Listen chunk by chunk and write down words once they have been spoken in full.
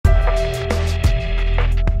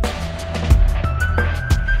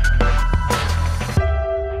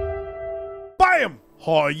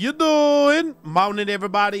How you doing? Morning,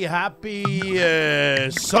 everybody. Happy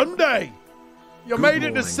Sunday. You made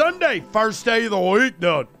it to Sunday. First day of the week,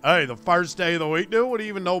 dude. Hey, the first day of the week, dude. What do you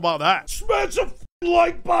even know about that? Smash the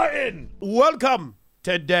like button. Welcome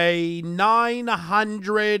to day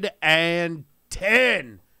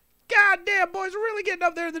 910. Goddamn, boys, we're really getting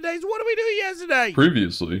up there in the days. What did we do yesterday?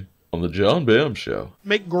 Previously on the John Bam Show.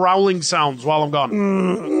 Make growling sounds while I'm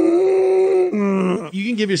gone. You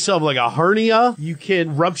can give yourself like a hernia. You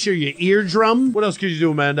can rupture your eardrum. What else could you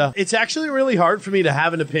do, Amanda? It's actually really hard for me to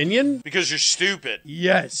have an opinion. Because you're stupid.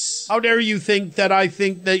 Yes. How dare you think that I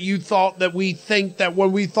think that you thought that we think that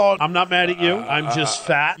when we thought... I'm not mad at you. I'm just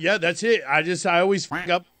fat. Yeah, that's it. I always fuck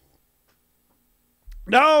up.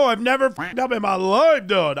 No, I've never fucked up in my life,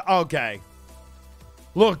 dude. Okay.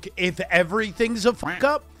 Look, if everything's a fuck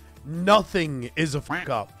up, nothing is a fuck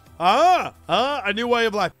up. A new way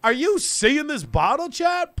of life. Are you seeing this bottle,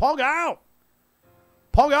 chat? Pog out.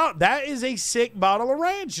 Pog out. That is a sick bottle of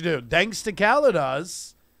ranch, dude. Thanks to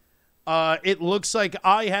Caladas, it looks like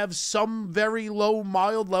I have some very low,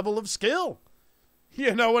 mild level of skill.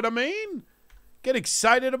 You know what I mean? Get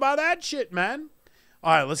excited about that shit, man.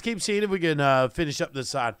 All right, let's keep seeing if we can finish up this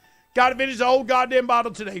side. Got to finish the whole goddamn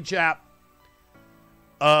bottle today, chap.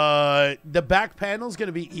 The back panel's going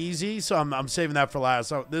to be easy, so I'm saving that for last.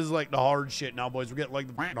 So this is like the hard shit now, boys. We're getting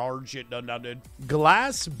like the hard shit done now, dude.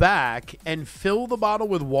 Glass back and fill the bottle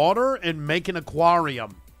with water and make an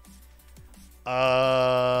aquarium.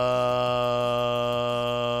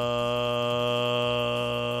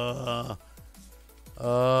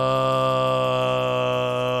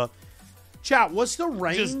 Chat, what's the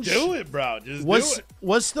range? Just do it, bro. Just do it.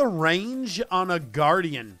 What's the range on a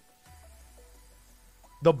Guardian?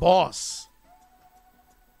 The boss.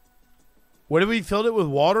 What if we filled it with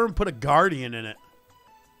water and put a Guardian in it?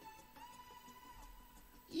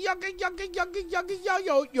 You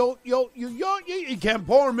can't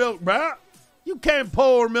pour milk, bruh. You can't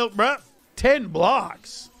pour milk, bruh. 10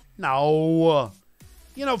 blocks. No.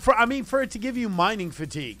 You know, for it to give you mining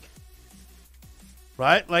fatigue.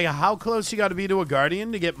 Right? Like, how close you got to be to a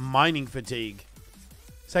Guardian to get mining fatigue?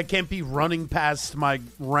 So I can't be running past my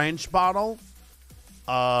ranch bottle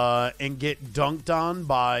and get dunked on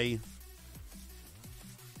by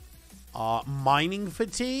mining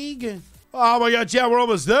fatigue. Oh my god, yeah, we're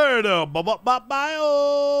almost there though.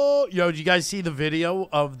 Yo, did you guys see the video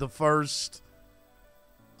of the first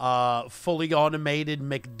fully automated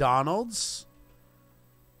McDonald's?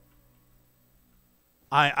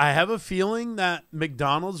 I have a feeling that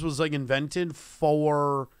McDonald's was like invented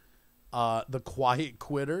for the quiet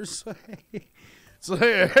quitters. So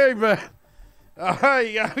hey man.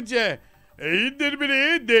 Ay, gotcha. You did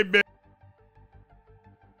it,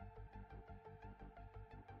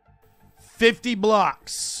 50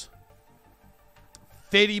 blocks.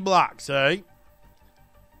 50 blocks, eh?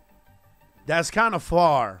 That's kind of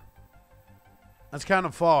far. That's kind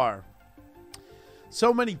of far.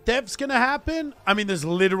 So many thefts gonna happen? I mean, there's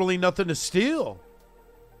literally nothing to steal.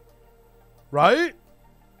 Right?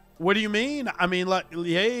 What do you mean? I mean, like,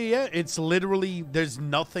 yeah. It's literally, there's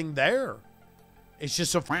nothing there. It's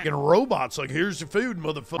just a fucking robot. It's like, here's your food,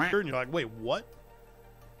 motherfucker. And you're like, wait, what?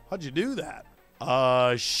 How'd you do that?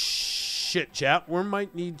 Shit, chat. We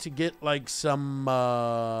might need to get, like, some,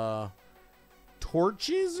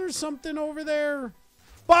 torches or something over there.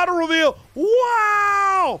 Bottle reveal.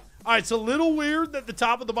 Wow! All right, it's a little weird that the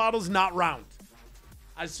top of the bottle's not round.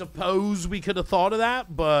 I suppose we could have thought of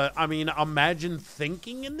that, but, I mean, imagine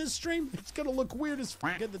thinking in this stream. It's going to look weird as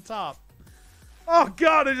fuck at the top. Oh,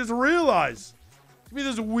 God, I just realized. Be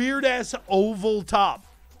this weird ass oval top.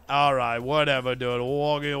 All right, whatever, dude.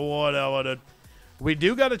 Whatever, dude. We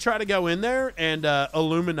do got to try to go in there and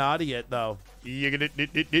Illuminati it though.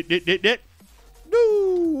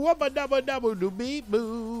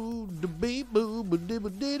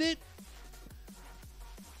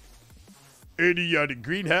 Idiotic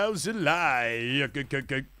greenhouse alive.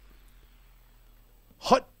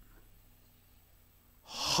 Hut.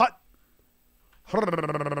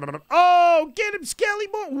 Oh, get him, Skelly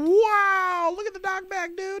boy. Wow, look at the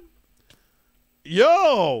knockback, dude.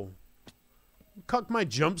 Yo. Cuck my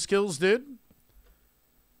jump skills, dude.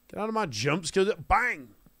 Get out of my jump skills. Bang.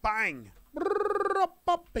 Bang.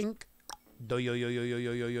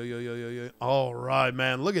 All right,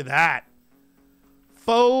 man. Look at that.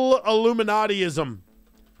 Full Illuminatiism.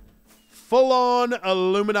 Full on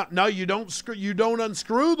Illuminati. No, you don't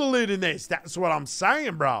unscrew the lid in this. That's what I'm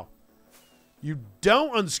saying, bro. You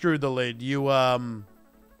don't unscrew the lid. Oh,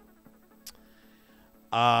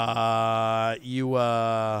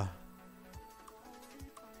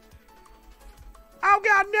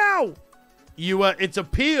 God, no. It's a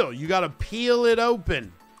peel. You got to peel it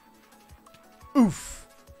open. Oof.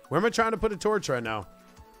 Where am I trying to put a torch right now?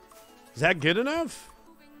 Is that good enough?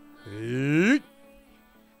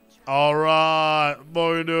 All right.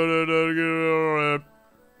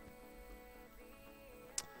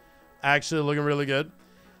 Actually looking really good.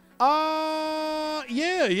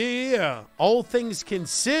 Yeah. All things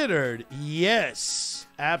considered, yes.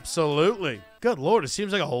 Absolutely. Good Lord, it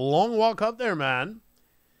seems like a long walk up there, man.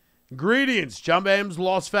 Ingredients. John Bam's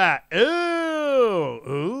lost fat.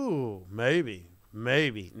 Ooh, maybe.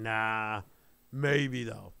 Nah, maybe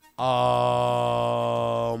though.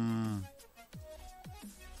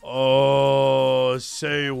 Oh,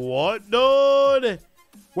 say what, dude?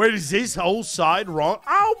 Wait, is this whole side wrong?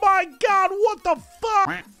 Oh my God, what the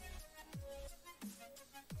fuck?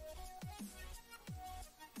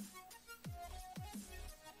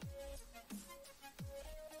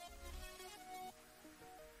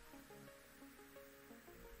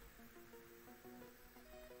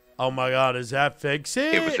 Oh my God, does that fix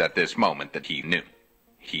it? It was at this moment that he knew.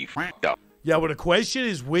 He fucked up. Yeah, well, the question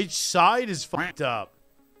is, which side is fucked up?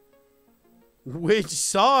 Which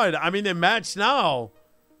side? I mean, they match now.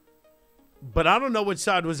 But I don't know which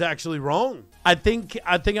side was actually wrong. I think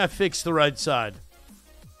I fixed the right side.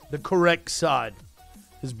 The correct side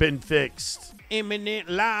has been fixed. Imminent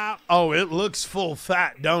live. Oh, it looks full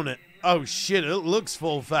fat, don't it? Oh, shit, it looks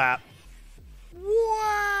full fat.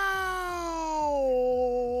 Wow.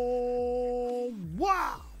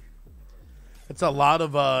 That's a lot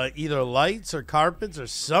of either lights or carpets or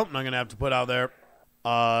something I'm going to have to put out there.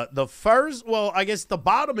 The first, well, I guess the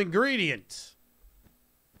bottom ingredient.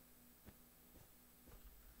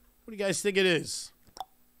 What do you guys think it is?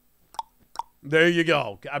 There you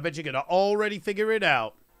go. I bet you can already figure it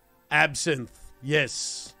out. Absinthe.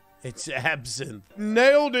 Yes, it's absinthe.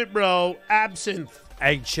 Nailed it, bro. Absinthe.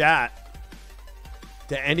 Hey, chat.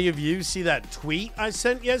 Did any of you see that tweet I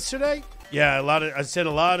sent yesterday? Yeah, I sent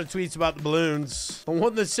a lot of tweets about the balloons. The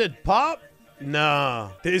one that said pop?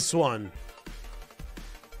 Nah, this one.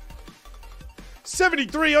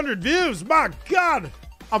 7,300 views. My God.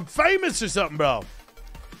 I'm famous or something, bro.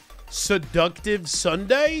 Seductive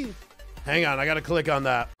Sunday? Hang on, I got to click on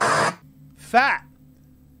that. Fat.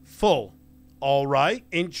 Full. All right.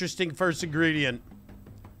 Interesting first ingredient.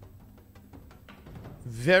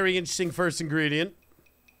 Very interesting first ingredient.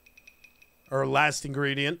 Or last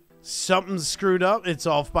ingredient. Something's screwed up. It's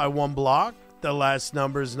off by 1 block. The last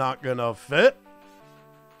number's not going to fit.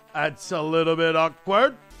 That's a little bit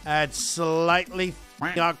awkward. That's slightly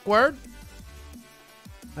awkward.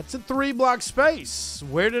 That's a 3-block space.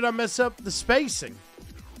 Where did I mess up the spacing?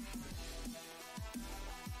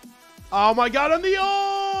 Oh my God, on the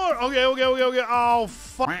R! Okay. Oh,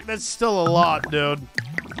 fuck. That's still a lot, dude.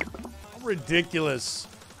 Ridiculous.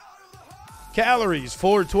 Calories,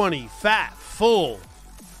 420. Fat, full.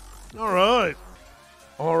 All right.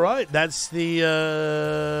 That's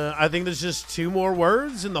the, I think there's just 2 more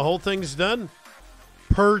words and the whole thing's done.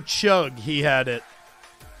 Per chug, he had it.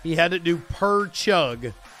 He had it do per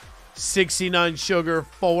chug. 69 sugar,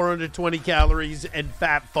 420 calories, and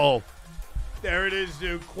fat full. There it is,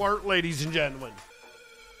 dude. Quart, ladies and gentlemen.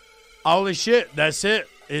 Holy shit, that's it.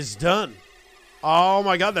 It's done. Oh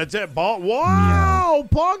my God, that's it. Wow,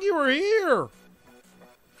 Pog, you were here.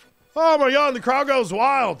 Oh my God, the crowd goes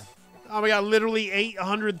wild. Oh my God, literally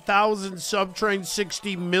 800,000 subtrain,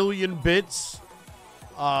 60 million bits,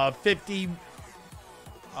 50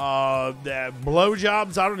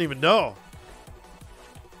 blowjobs. I don't even know.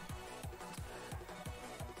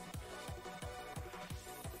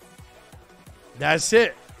 That's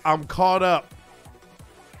it. I'm caught up.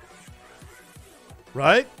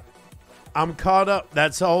 Right? I'm caught up.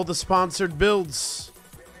 That's all the sponsored builds.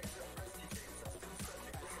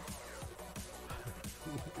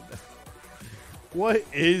 What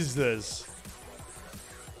is this?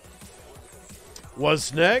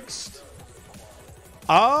 What's next?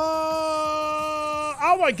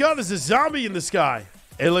 Oh my God, there's a zombie in the sky.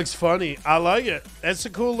 It looks funny. I like it. That's a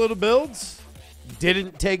cool little build.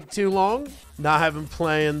 Didn't take too long. Not having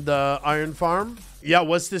planned Iron Farm. Yeah,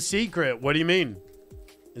 what's the secret? What do you mean?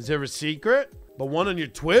 Is there a secret? The one on your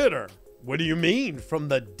Twitter. What do you mean? From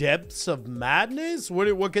the depths of madness?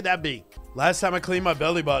 What could that be? Last time I cleaned my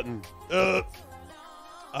belly button.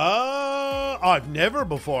 I've never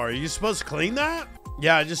before. Are you supposed to clean that?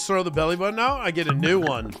 Yeah, I just throw the belly button out. I get a new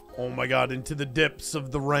one. Oh my God, into the depths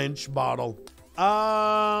of the wrench bottle.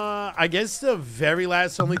 I guess the very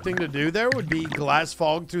last only thing to do there would be glass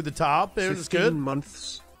fog through the top. It was good. 15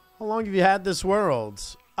 months. How long have you had this world?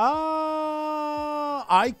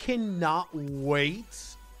 I cannot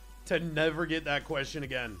wait to never get that question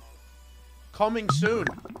again. Coming soon.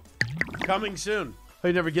 Coming soon. Oh,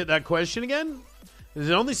 you never get that question again?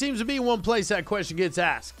 It only seems to be one place that question gets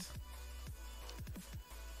asked.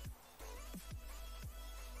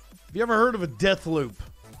 Have you ever heard of a death loop?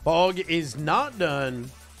 Bog is not done.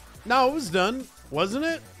 No, it was done, wasn't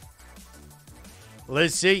it?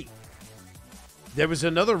 Let's see. There was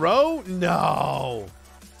another row? No.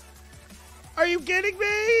 Are you kidding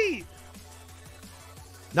me?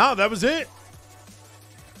 No, that was it.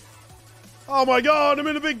 Oh my God, I'm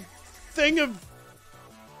in a big thing of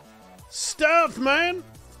stuff, man.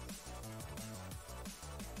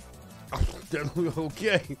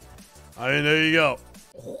 Okay. I mean, there you go.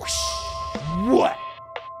 What?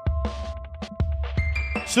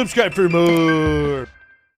 Subscribe for more.